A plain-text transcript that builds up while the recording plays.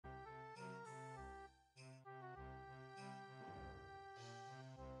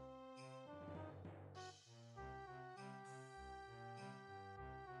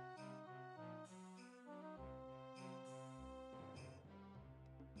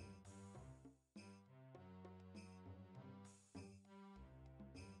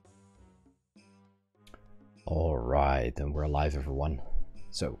Alright, and we're alive, everyone.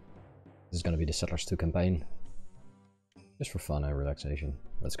 So, this is gonna be the Settlers 2 campaign. Just for fun and relaxation.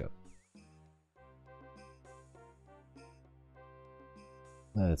 Let's go.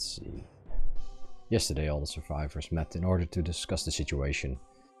 Let's see. Yesterday all the survivors met in order to discuss the situation.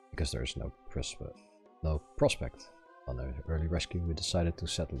 Because there is no prospect on an early rescue, we decided to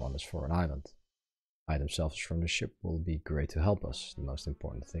settle on this foreign island. Items salvaged from the ship will be great to help us. The most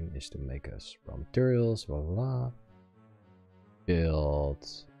important thing is to make us raw materials, blah blah blah. Build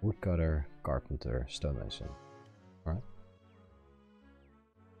woodcutter, carpenter, stonemason. Alright.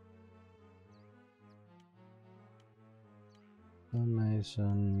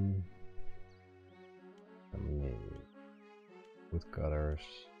 Stonemason. Woodcutters.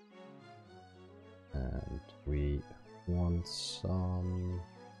 And we want some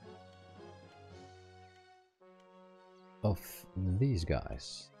of these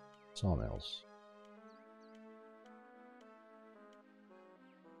guys. Sawmills.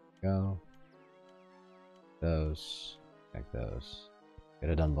 Go. Those. Like those. Get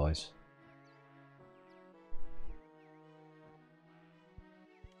it done, boys.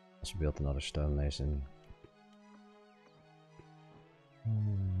 Also built another stonemason.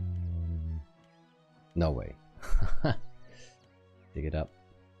 No way. Dig it up.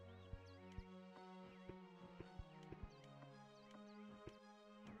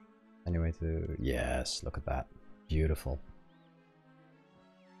 Anyway to... Yes, look at that. Beautiful.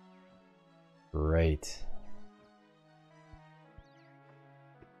 Great.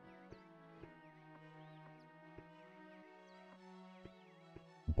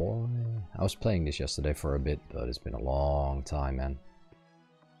 Boy, I was playing this yesterday for a bit, but it's been a long time, man.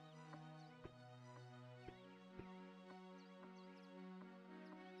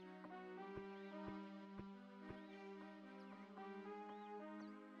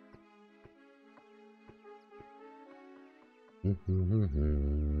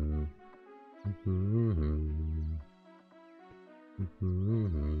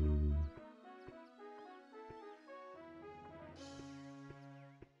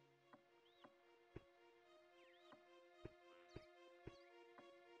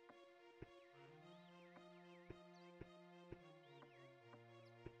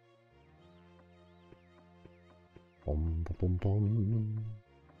 Bum, bum, bum.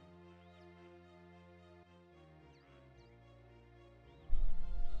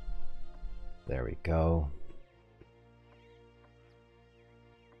 There we go.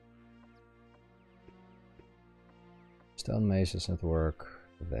 Stonemasons at work.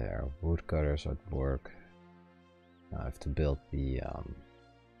 There, woodcutters at work. Now I have to build the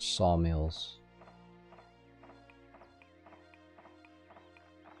sawmills.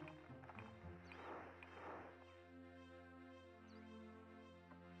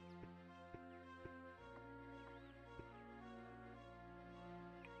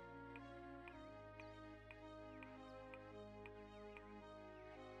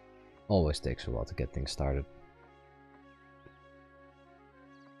 Always takes a while to get things started.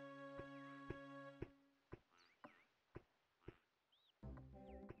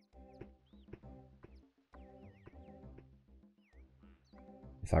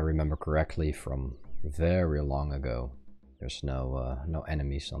 If I remember correctly from very long ago, there's no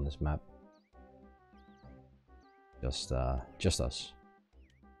enemies on this map. Just us.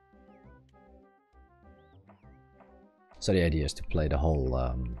 So the idea is to play the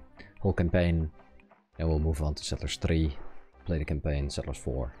whole campaign, and we'll move on to Settlers 3, play the campaign, Settlers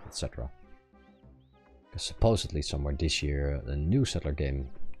 4, etc. Because supposedly somewhere this year a new Settler game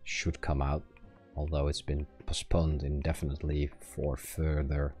should come out, although it's been postponed indefinitely for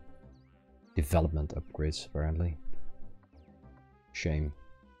further development upgrades apparently. Shame.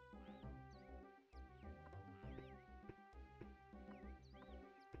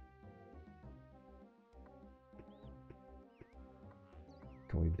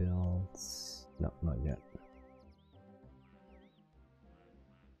 Can we build? No, not yet.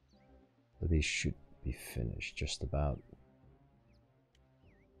 But these should be finished just about.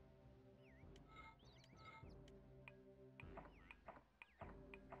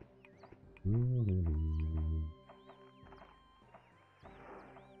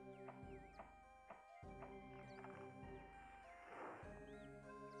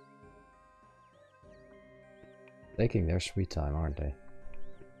 Taking their sweet time, aren't they?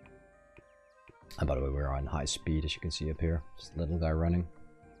 And by the way, we're on high speed, as you can see up here. Just a little guy running.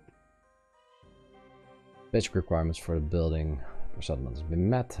 Basic requirements for the building for settlement has been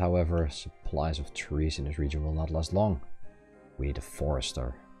met. However, supplies of trees in this region will not last long. We need a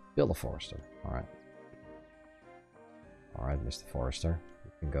forester. Build a forester. Alright. Alright, Mr. Forester.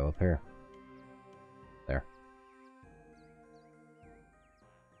 You can go up here. There.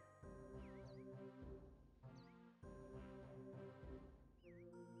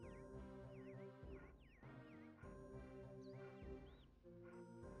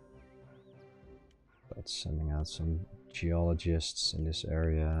 Start sending out some geologists in this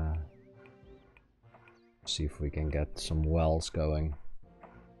area. See if we can get some wells going.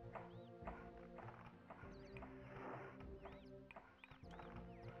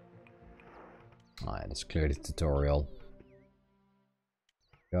 Alright, let's clear the tutorial.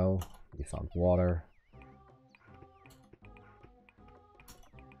 Go, you found water.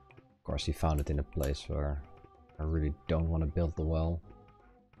 Of course, he found it in a place where I really don't want to build the well.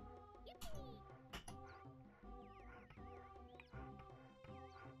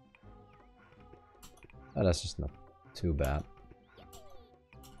 Oh, that's just not too bad.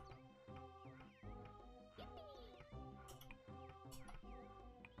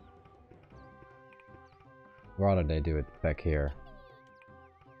 Rather they do it back here.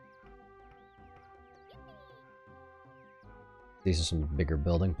 These are some bigger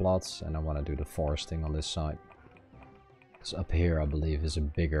building plots, and I want to do the foresting on this side. Because up here, I believe, is a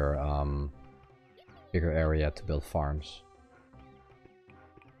bigger area to build farms.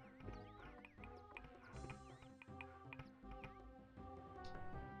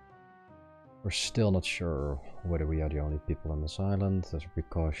 We're still not sure whether we are the only people on this island. As a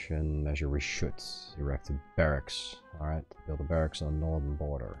precaution measure, we should erect a barracks. Alright, build a barracks on the northern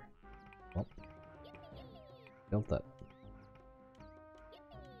border. Well, build that.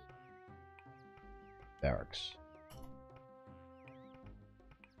 Barracks.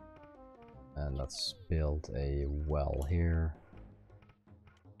 And let's build a well here.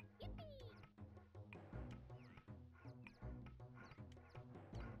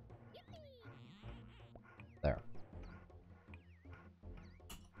 There.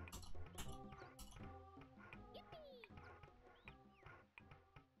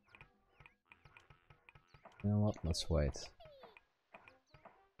 You know what? Let's wait.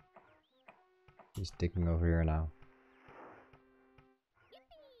 He's digging over here now.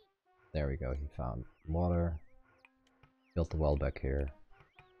 There we go, he found water. Built the well back here.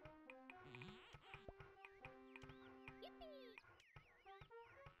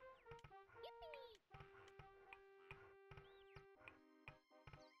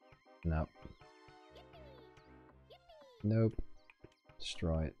 Nope. Nope.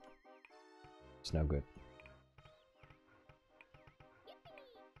 Destroy it. It's no good.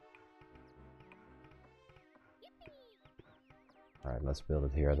 Alright, let's build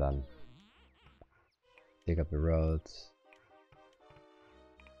it here then. Dig up the road.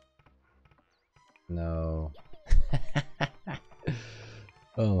 No.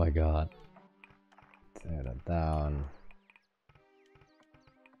 Oh my god. Tear that down.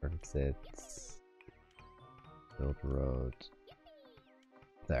 That's it. Build road.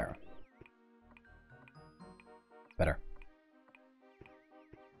 There. Better.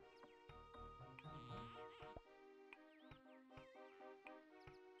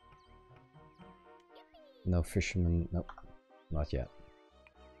 No fishermen. Nope. Not yet.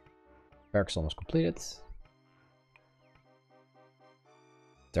 Barracks almost completed.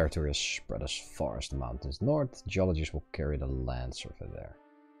 Territory is spread as far as the mountains north. Geologists will carry the land survey there.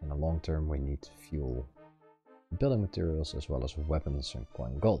 In the long term, we need fuel, building materials, as well as weapons and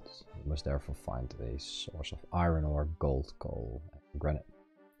coin gold. We must therefore find a source of iron ore, gold, coal, and granite.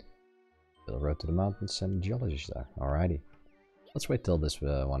 Build a road to the mountains, send geologists there. Alrighty. Let's wait till this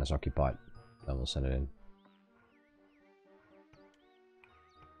one is occupied. Then we'll send it in.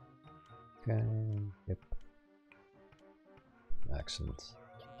 Okay, yep. Excellent.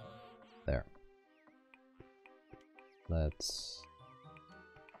 There. Let's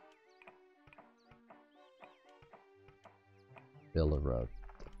build a road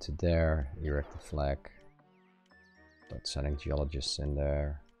to there, erect a flag, start sending geologists in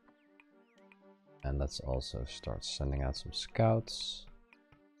there, and let's also start sending out some scouts.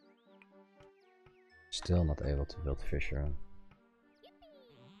 Still not able to build fisher.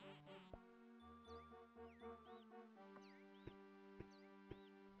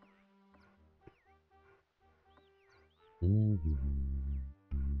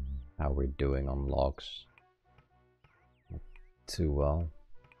 How are we doing on logs? Not too well.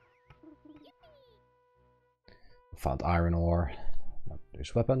 Found iron ore.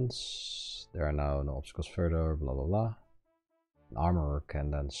 There's weapons. There are now no obstacles further. Blah blah blah. An armorer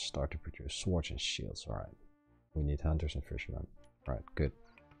can then start to produce swords and shields. Alright. We need hunters and fishermen. Alright, good.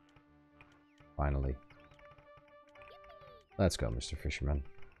 Finally. Let's go, Mr. Fisherman.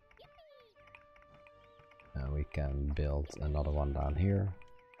 And we can build another one down here.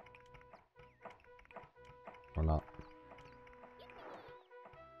 Or not.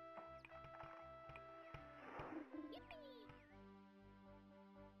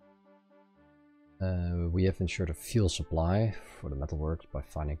 We have ensured a fuel supply for the metalworks by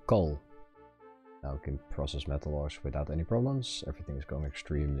finding coal. Now we can process metal ores without any problems. Everything is going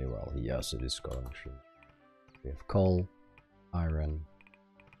extremely well. Yes, it is going extremely well. We have coal, iron.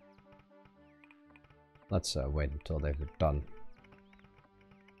 Let's wait until they're done.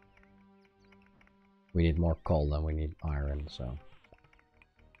 We need more coal than we need iron, so...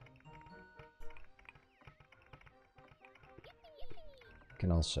 We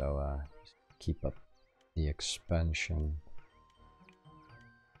can also keep up the expansion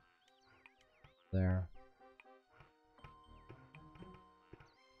there.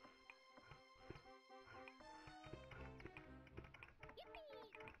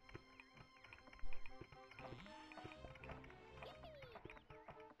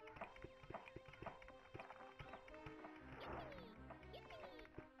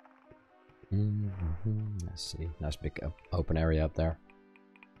 Let's see, nice big open area up there.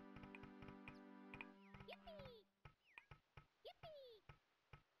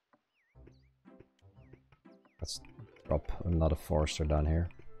 Let's drop another forester down here.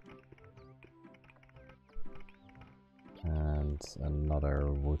 And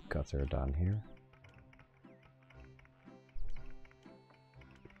another woodcutter down here.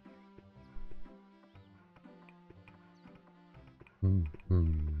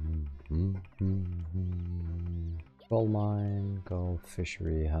 Coal mine, gold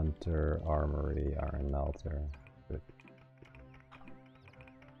fishery, hunter, armory, iron melter. Good.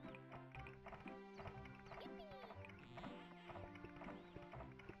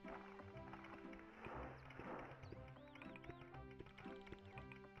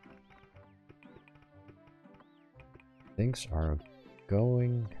 Things are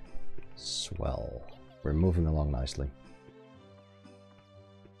going swell. We're moving along nicely.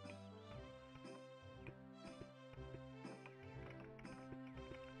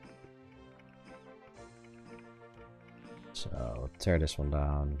 So tear this one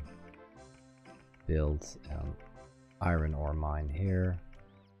down, build an iron ore mine here,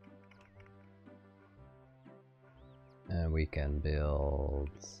 and we can build,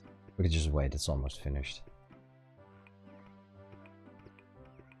 we can just wait, it's almost finished.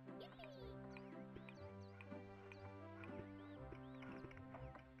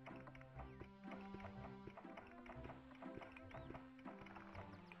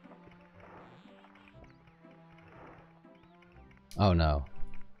 Oh no.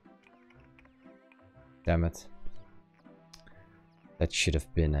 Damn it. That should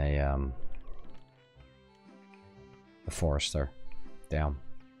have been a forester. Damn.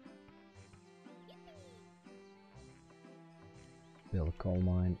 Build a coal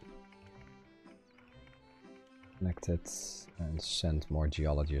mine. Connect it and send more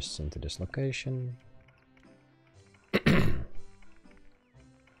geologists into this location.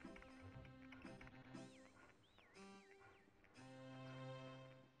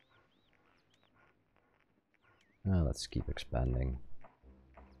 Let's keep expanding.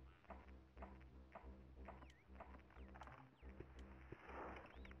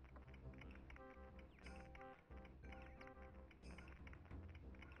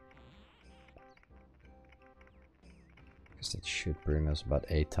 Guess that should bring us about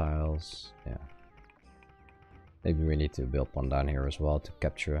 8 tiles. Yeah. Maybe we need to build one down here as well to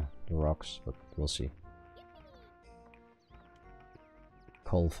capture the rocks, but we'll see.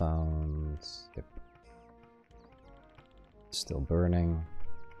 Coal found. Yep. Still burning.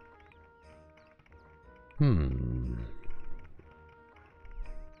 In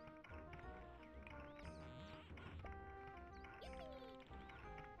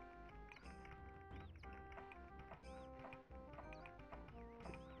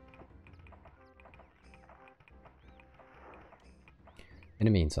the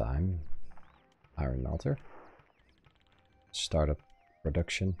meantime, iron melter. Start up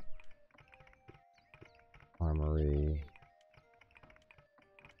production. Armory.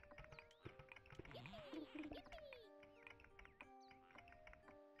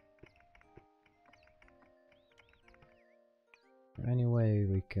 Any way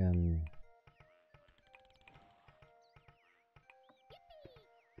we can...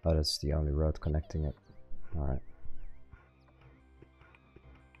 Oh, that's the only road connecting it. Alright.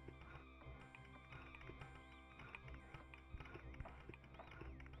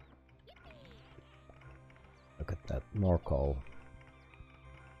 Look at that, more coal.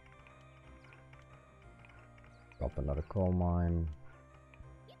 Drop another coal mine.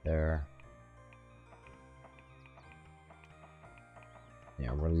 There.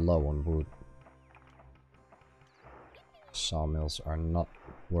 Yeah, we're low on wood. Sawmills are not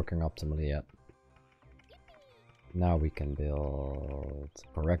working optimally yet. Now we can build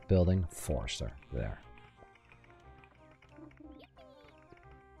correct building, forester, there.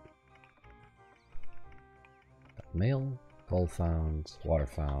 Mail, coal found, water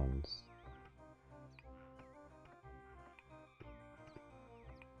found.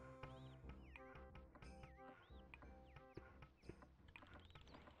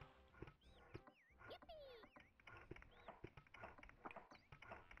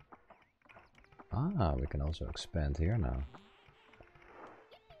 Ah, we can also expand here now.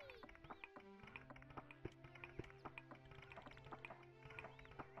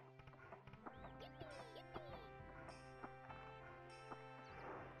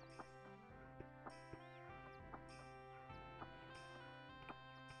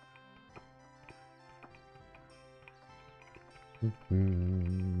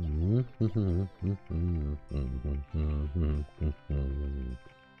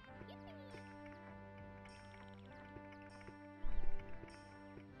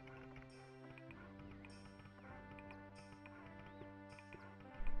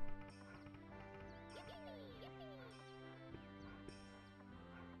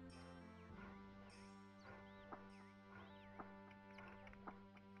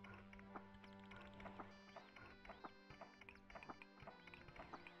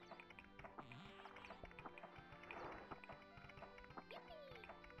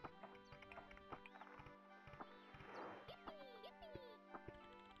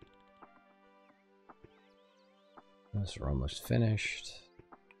 Those are almost finished.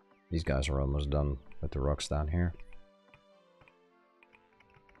 These guys are almost done with the rocks down here.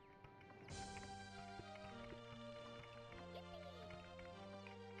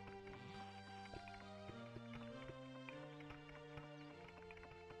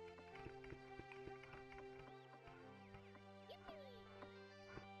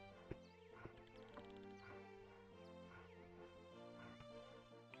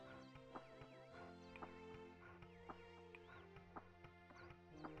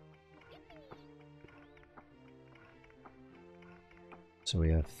 So we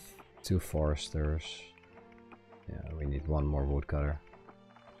have 2 foresters. Yeah, we need 1 more woodcutter.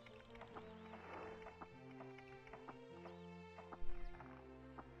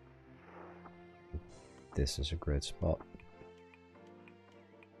 This is a great spot.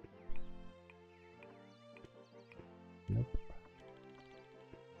 Nope.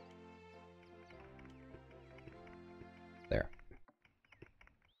 There.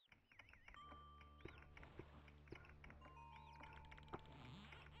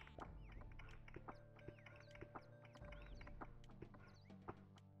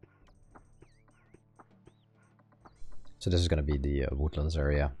 So this is going to be the woodlands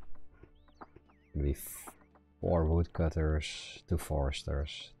area. Gonna be 4 woodcutters, 2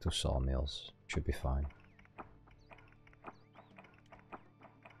 foresters, 2 sawmills. Should be fine.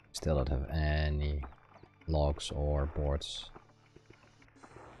 Still don't have any logs or boards.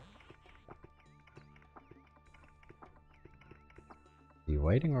 Is he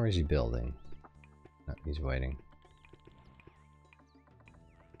waiting or is he building? No, he's waiting.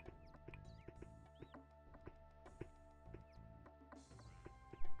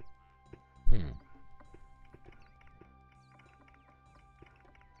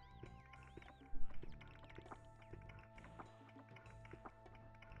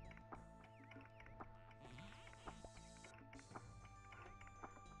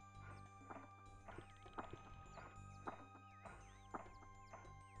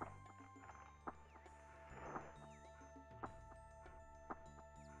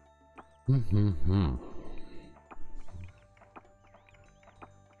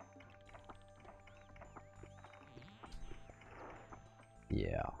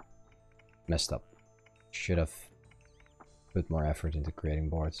 Yeah, messed up. Should have put more effort into creating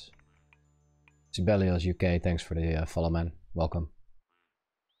boards. Sibelius UK, thanks for the follow, man. Welcome.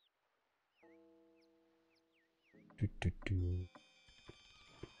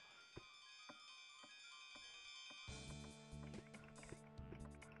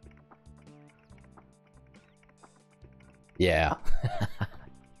 Yeah.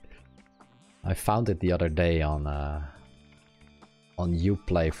 I found it the other day on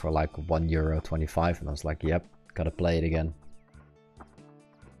Uplay for like €1.25 and I was like, yep, gotta play it again.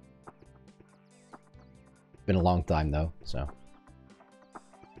 Been a long time though, so.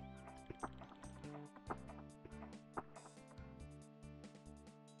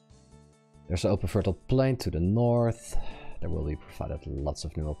 There's an open fertile plain to the north. There will be provided lots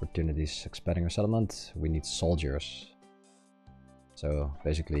of new opportunities expanding our settlement. We need soldiers. So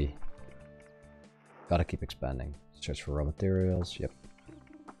basically, gotta keep expanding. Search for raw materials, yep.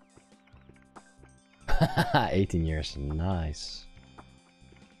 18 years, nice.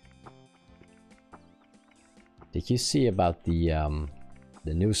 Did you see about the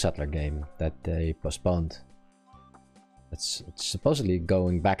new settler game that they postponed? It's supposedly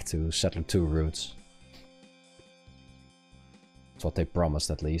going back to Settler 2 roots. That's what they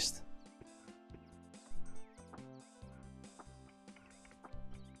promised, at least.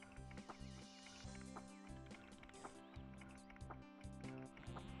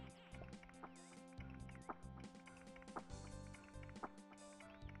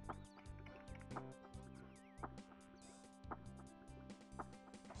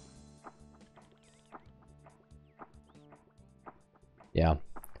 Yeah,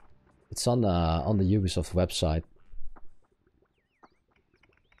 it's on the Ubisoft website.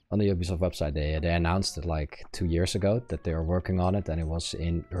 On the Ubisoft website, they announced it like 2 years ago that they were working on it, and it was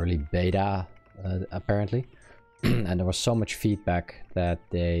in early beta apparently. And there was so much feedback that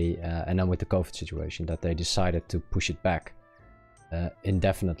they, and then with the COVID situation, that they decided to push it back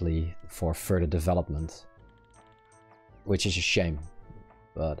indefinitely for further development, which is a shame.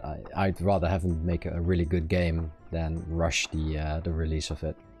 But I'd rather have them make a really good game than rush the release of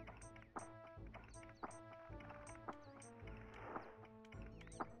it.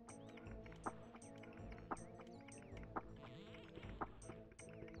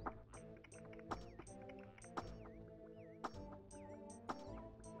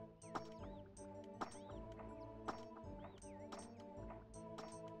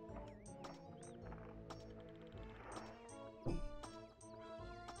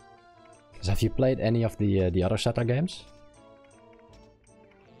 Have you played any of the other Settler games?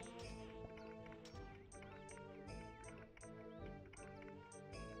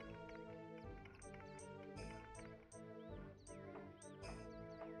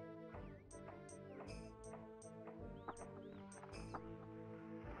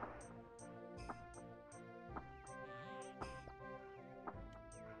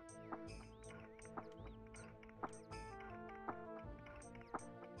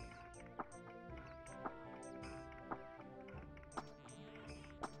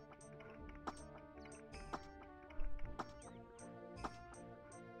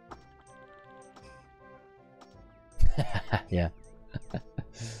 Yeah.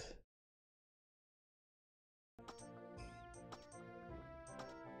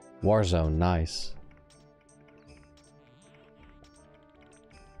 Warzone, nice.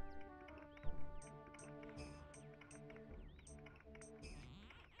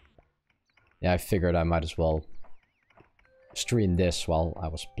 Yeah, I figured I might as well stream this while I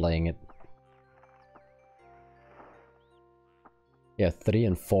was playing it. Yeah, 3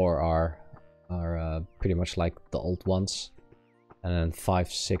 and 4 are pretty much like the old ones, and then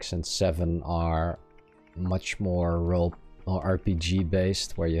 5, 6, and 7 are much more role or RPG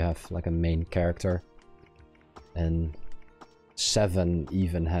based, where you have like a main character, and 7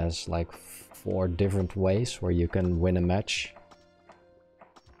 even has like 4 different ways where you can win a match.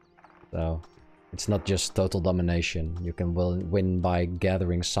 So it's not just total domination. You can win by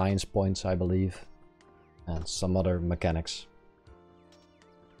gathering science points, I believe, and some other mechanics.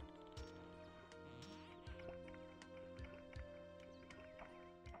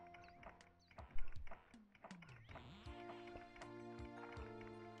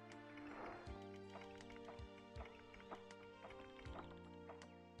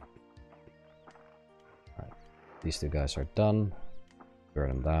 Alright, these two guys are done. Burn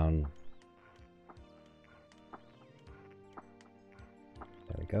them down.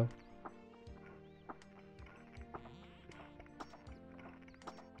 There we go.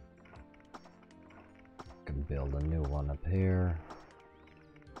 Can build a new one up here.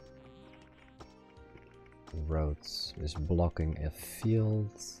 The road is blocking a field.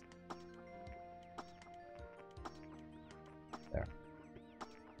 There.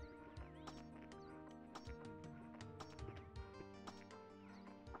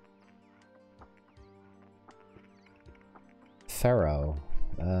 Pharaoh.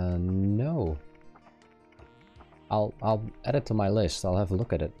 No. I'll add it to my list. I'll have a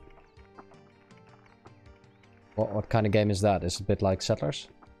look at it. What kind of game is that? Is it a bit like Settlers?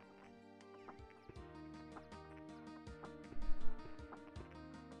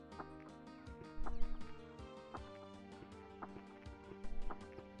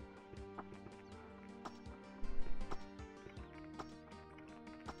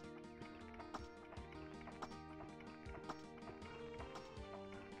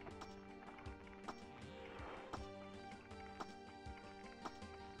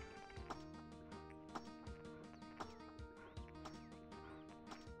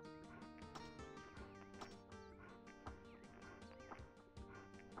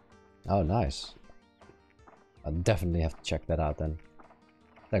 Oh, nice. I'll definitely have to check that out then.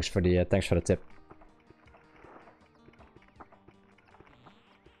 Thanks for the tip.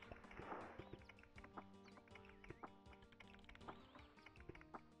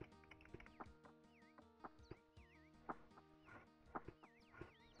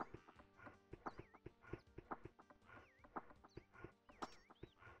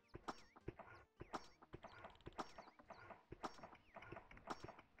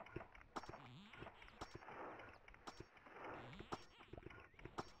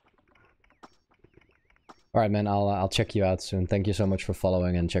 All right, man. I'll check you out soon. Thank you so much for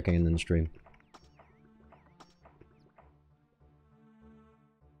following and checking in the stream.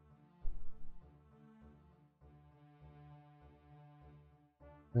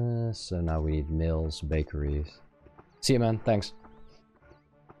 So now we need mills, bakeries. See you, man. Thanks.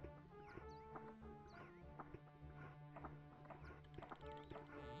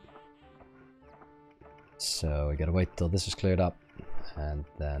 So we gotta wait till this is cleared up, and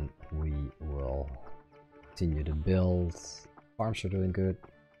then we will continue to build. Farms are doing good.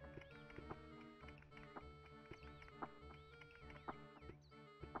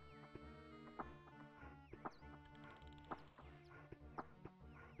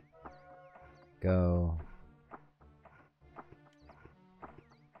 Go.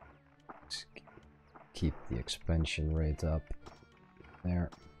 Just keep the expansion rate up there.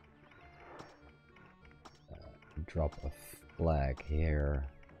 Drop a flag here.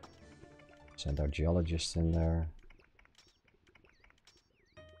 Send our geologists in there.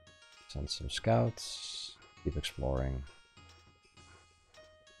 Send some scouts. Keep exploring.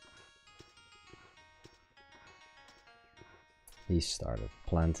 He started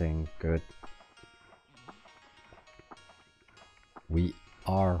planting. Good. We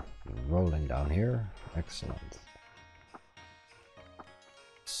are rolling down here. Excellent.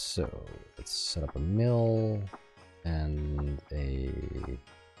 So let's set up a mill and a...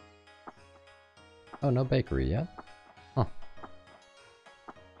 Oh, no bakery yet? Huh.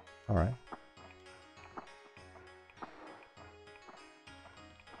 Alright.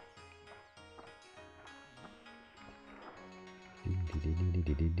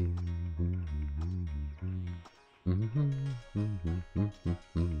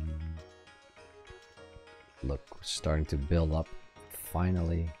 Look, we're starting to build up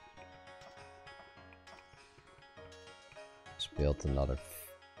finally. Let's build another.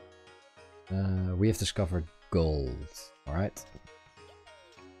 We have discovered gold. Alright.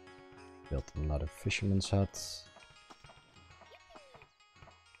 Built another fisherman's hut.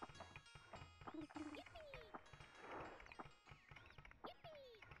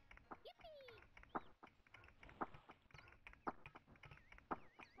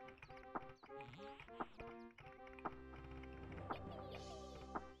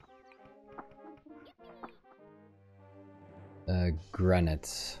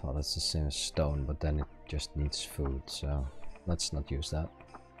 Granite. Well, that's the same as stone, but then it just needs food, so let's not use that.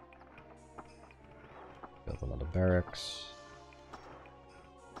 Build another barracks.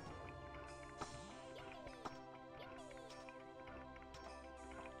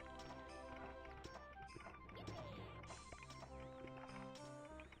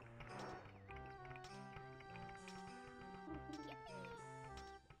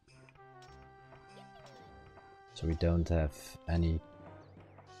 So we don't have any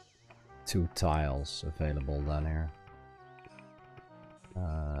 2 tiles available down here.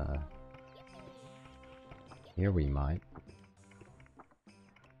 Here we might.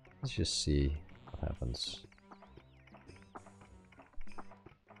 Let's just see what happens.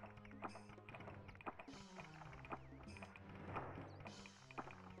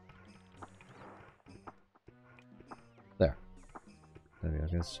 There. There we go. I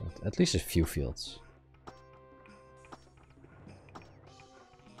guess at least a few fields.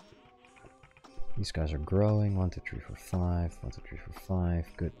 These guys are growing. 1, 2, 3, 4, 5. 1, 2, 3, 4,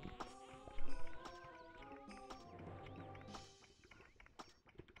 5. Good.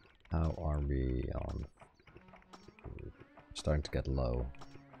 How are we on? Starting to get low.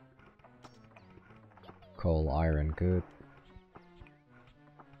 Coal, iron, good.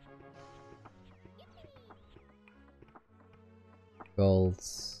 Gold.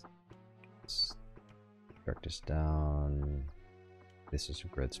 Let's track this down. This is a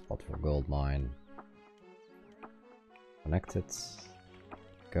great spot for gold mine. Connected.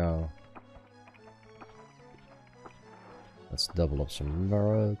 Go. Let's double up some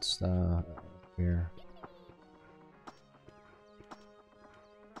roads here.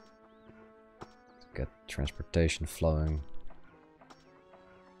 To get transportation flowing.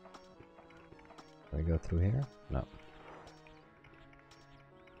 Do I go through here? No.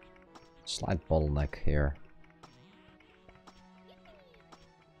 Slight bottleneck here.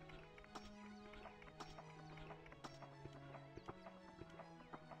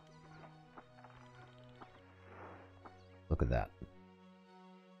 Look at that.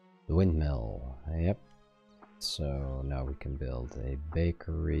 The windmill. Yep. So now we can build a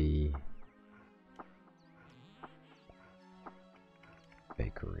bakery.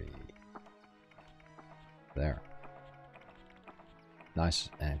 Bakery. There. Nice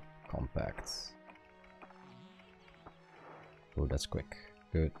and compact. Oh, that's quick.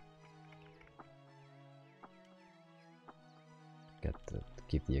 Good.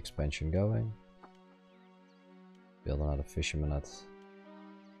 keep the expansion going. Build another fisherman hut.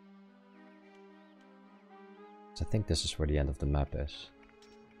 I think this is where the end of the map is.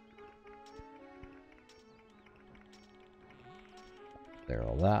 There,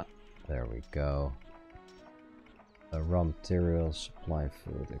 all that. There we go. Raw materials, supply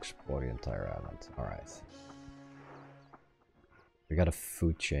food, explore the entire island. Alright. We got a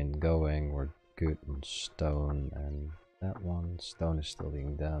food chain going. We're good on stone and that one. Stone is still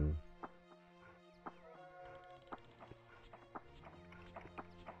being done.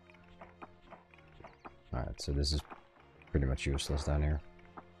 Alright, so this is pretty much useless down here.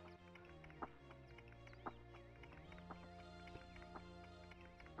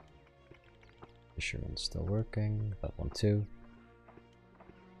 Fisherman's still working, that one too.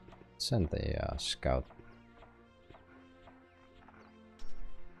 Send a scout.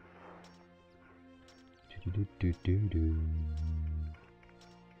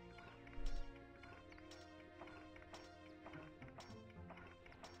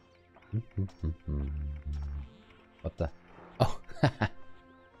 What the? Oh!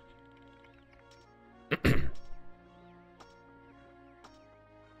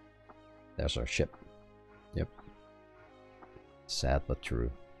 There's our ship. Yep. Sad but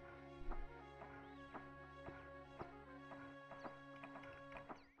true.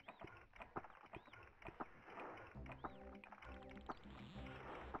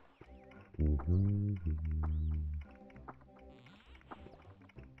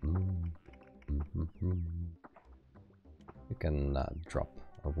 You can drop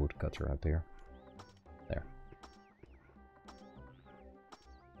a woodcutter up here. There.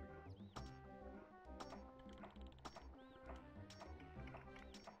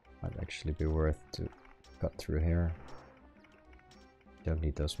 Might actually be worth to cut through here. Don't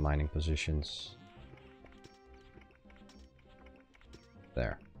need those mining positions.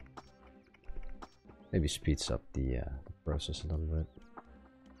 There. Maybe speeds up the process a little bit.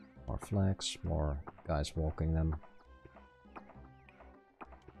 More flags, more guys walking them.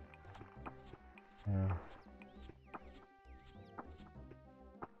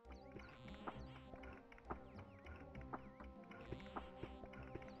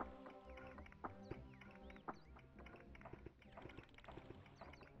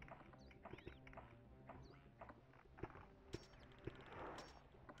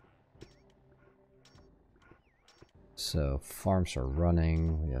 So farms are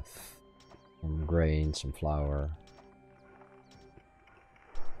running. We have some grain, some flour.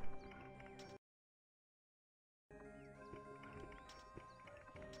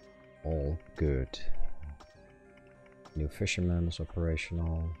 All good. New fisherman is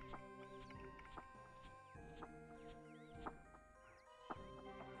operational.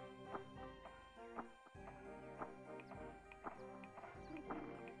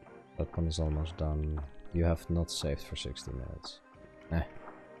 That one is almost done. You have not saved for 60 minutes. Eh.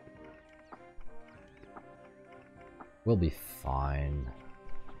 We'll be fine.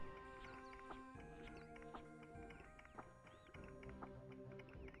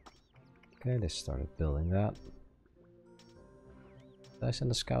 Okay, they started building that. Did I send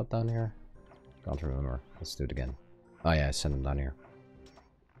a scout down here? Can't remember. Let's do it again. Oh yeah, I sent him down here.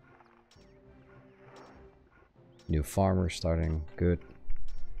 New farmer starting. Good.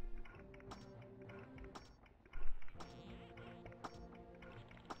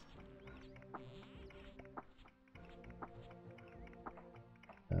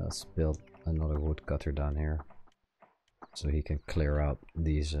 Let's build another woodcutter down here, so he can clear out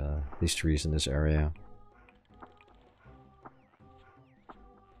these trees in this area.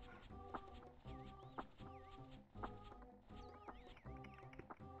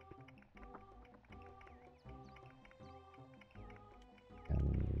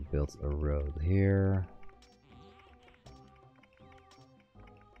 And build a road here.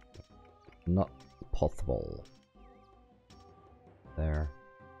 Not possible. There.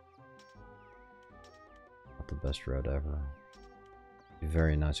 The best road ever. Be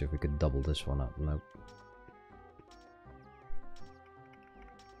very nice if we could double this one up. Nope.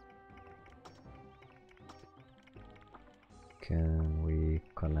 Can we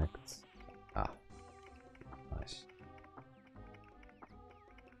connect? Ah, nice.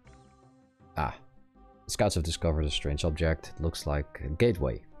 Ah, the scouts have discovered a strange object. It looks like a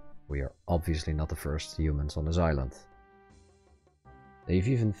gateway. We are obviously not the first humans on this island. They've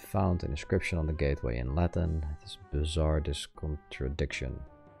even found an inscription on the gateway in Latin. It is bizarre, this contradiction.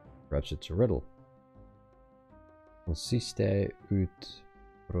 Perhaps it's a riddle. Consiste ut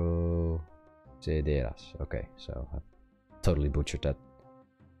procederas. Okay, so I totally butchered that.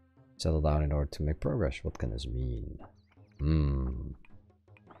 Settle down in order to make progress. What can this mean? Hmm.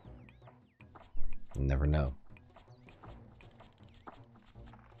 You never know.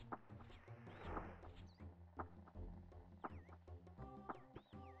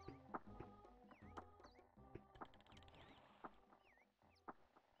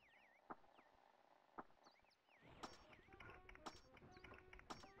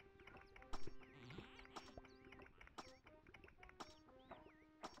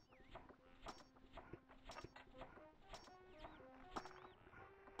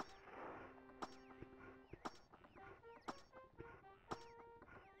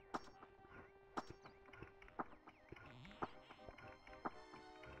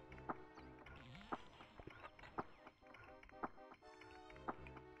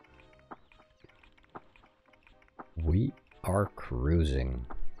 We are cruising.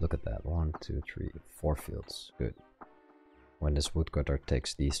 Look at that. 1, 2, 3, 4 fields. Good. When this woodcutter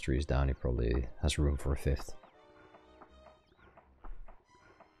takes these trees down, he probably has room for a 5th.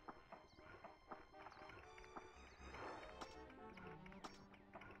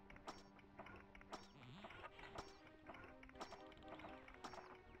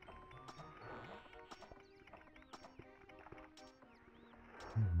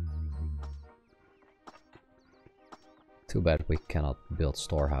 Too bad we cannot build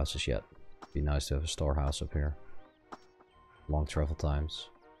storehouses yet. Be nice to have a storehouse up here. Long travel times.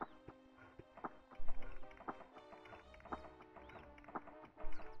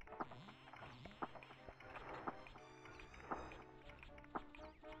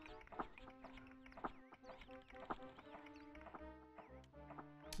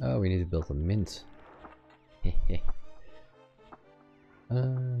 Oh, we need to build a mint.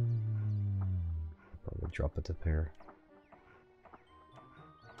 Probably drop it up here.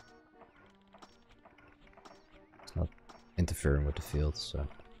 It's not interfering with the field, so.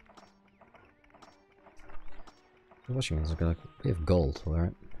 The washing machines are gonna. We have gold,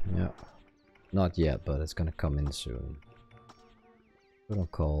 right? Yeah. Not yet, but it's gonna come in soon. Put on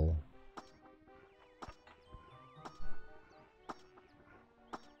coal.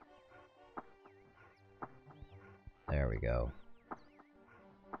 There we go.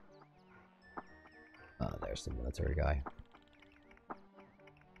 Ah, there's the military guy.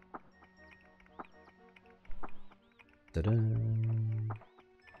 Ta-da!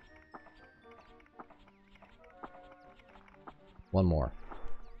 One more.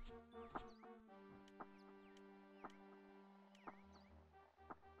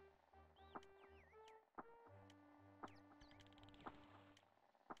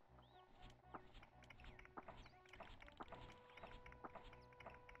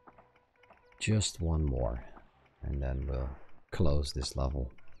 Just one more, and then we'll close this level.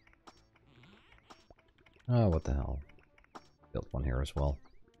 Oh, what the hell. Built one here as well.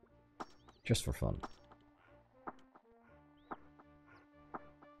 Just for fun.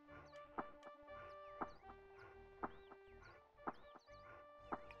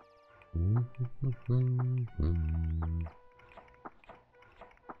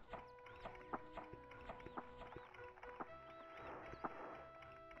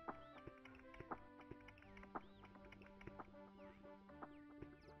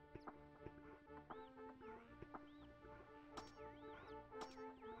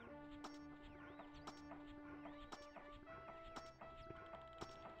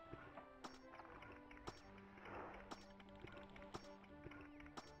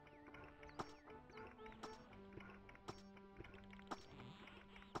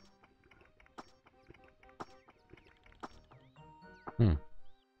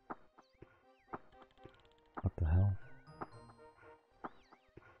 What the hell?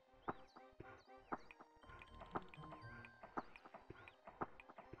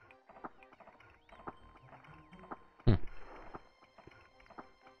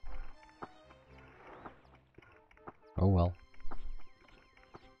 Oh well.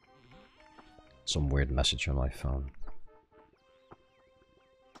 Some weird message on my phone.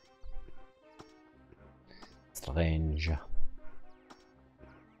 Strange.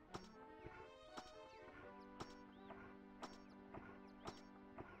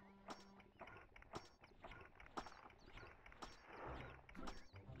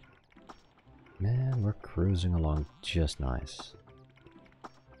 Man, we're cruising along just nice.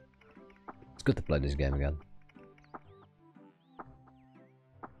 It's good to play this game again.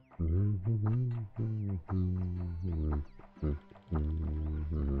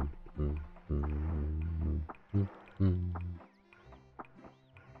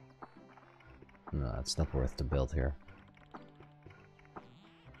 No, it's not worth to build here.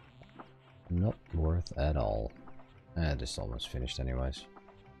 Not worth at all. This is almost finished anyways.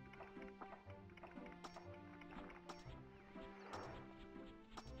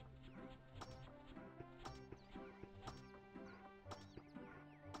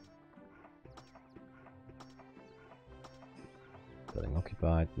 Building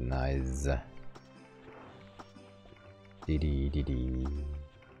occupied. Nice. DD.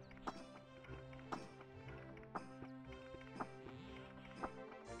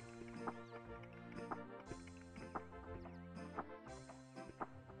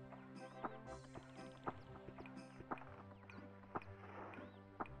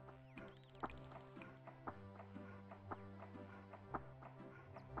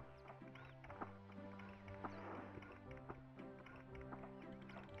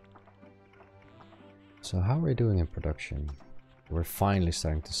 So how are we doing in production? We're finally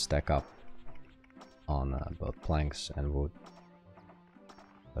starting to stack up on both planks and wood.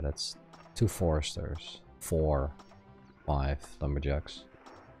 But that's 2 foresters, 4, 5 lumberjacks.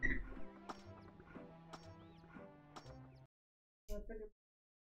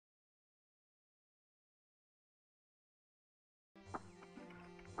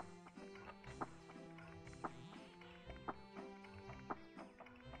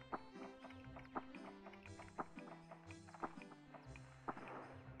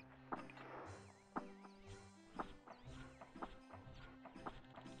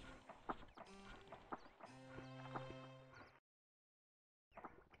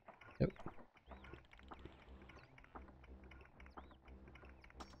 Yep.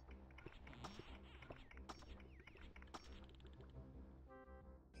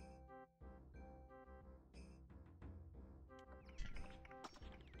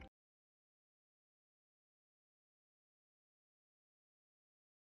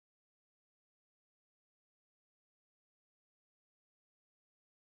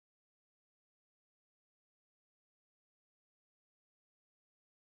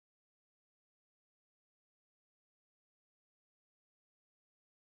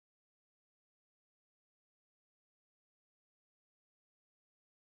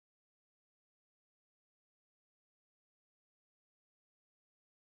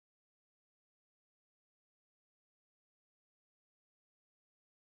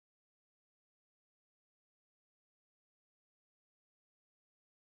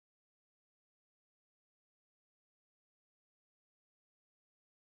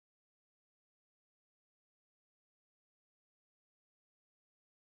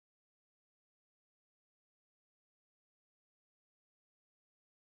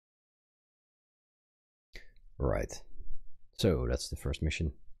 Right. So that's the first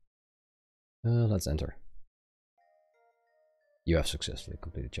mission. Let's enter. You have successfully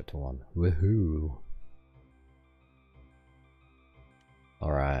completed chapter 1. Woohoo!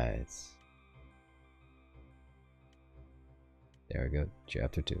 Alright. There we go,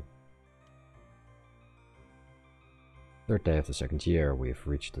 chapter 2. Third day of the second year, we have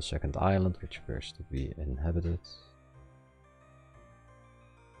reached the second island, which appears to be inhabited.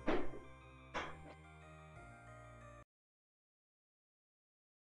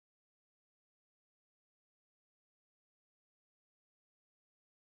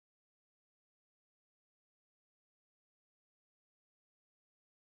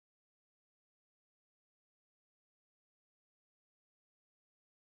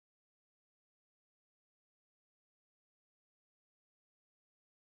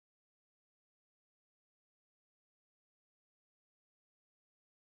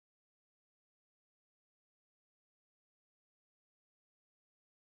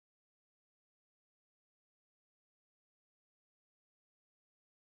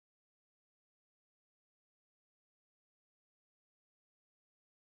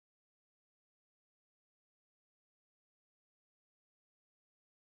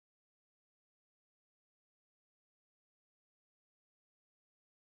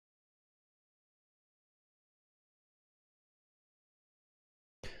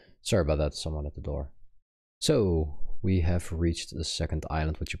 Sorry about that, someone at the door. So, we have reached the second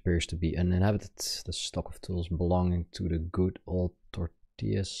island, which appears to be uninhabited. The stock of tools belonging to the good old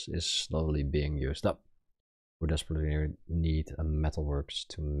tortillas is slowly being used up. We desperately need a metalworks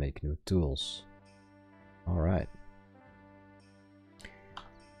to make new tools. Alright.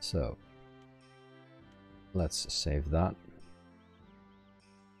 So, let's save that.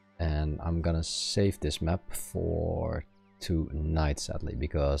 And I'm gonna save this map for tonight, sadly,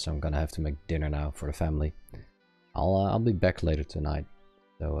 because I'm gonna have to make dinner now for the family. I'll be back later tonight.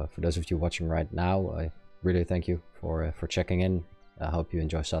 So for those of you watching right now, I really thank you for checking in. I hope you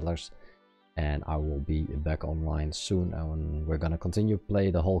enjoy Settlers, and I will be back online soon, and we're gonna continue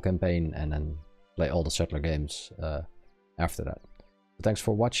play the whole campaign and then play all the Settler games after that. So thanks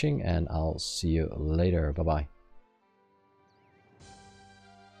for watching, and I'll see you later. Bye bye.